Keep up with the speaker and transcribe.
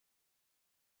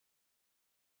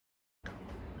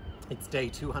It's day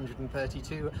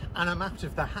 232 and I'm out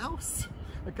of the house.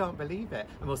 I can't believe it.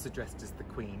 I'm also dressed as the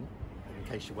Queen, in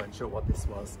case you weren't sure what this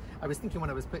was. I was thinking when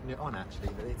I was putting it on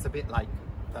actually that it's a bit like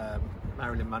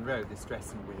Marilyn Monroe, this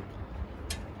dress and wig.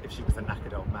 If she was a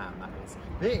knackered old man, that is.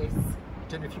 This, I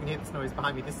don't know if you can hear this noise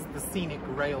behind me, this is the Scenic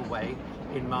Railway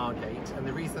in Margate, and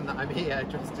the reason that I'm here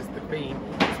dressed as the Queen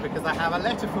is because I have a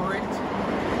letter for it.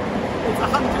 It's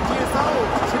 100 years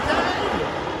old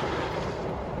today!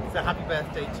 So happy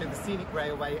birthday to the Scenic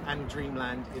Railway and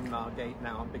Dreamland in Margate.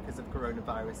 Now, because of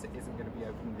coronavirus, it isn't going to be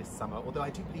open this summer, although I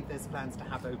do believe there's plans to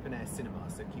have open air cinema,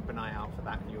 so keep an eye out for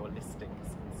that in your listings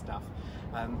and stuff.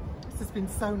 This has been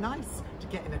so nice to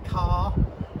get in a car,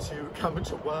 to come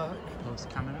to work,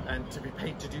 and to be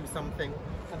paid to do something.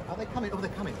 And are they coming? Oh,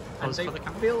 they're coming. And they've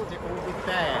filled it all with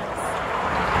bears.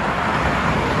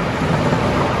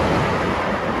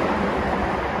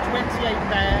 28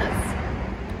 bears.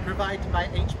 Provided by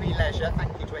HB Leisure,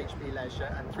 thank you to HB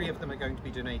Leisure, and 3 of them are going to be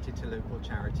donated to local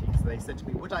charities. So they said to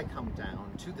me, would I come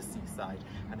down to the seaside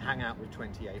and hang out with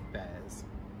 28 bears?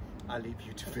 I'll leave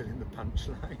you to fill in the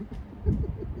punchline.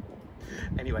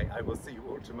 Anyway, I will see you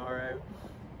all tomorrow,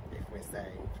 if we're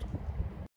saved.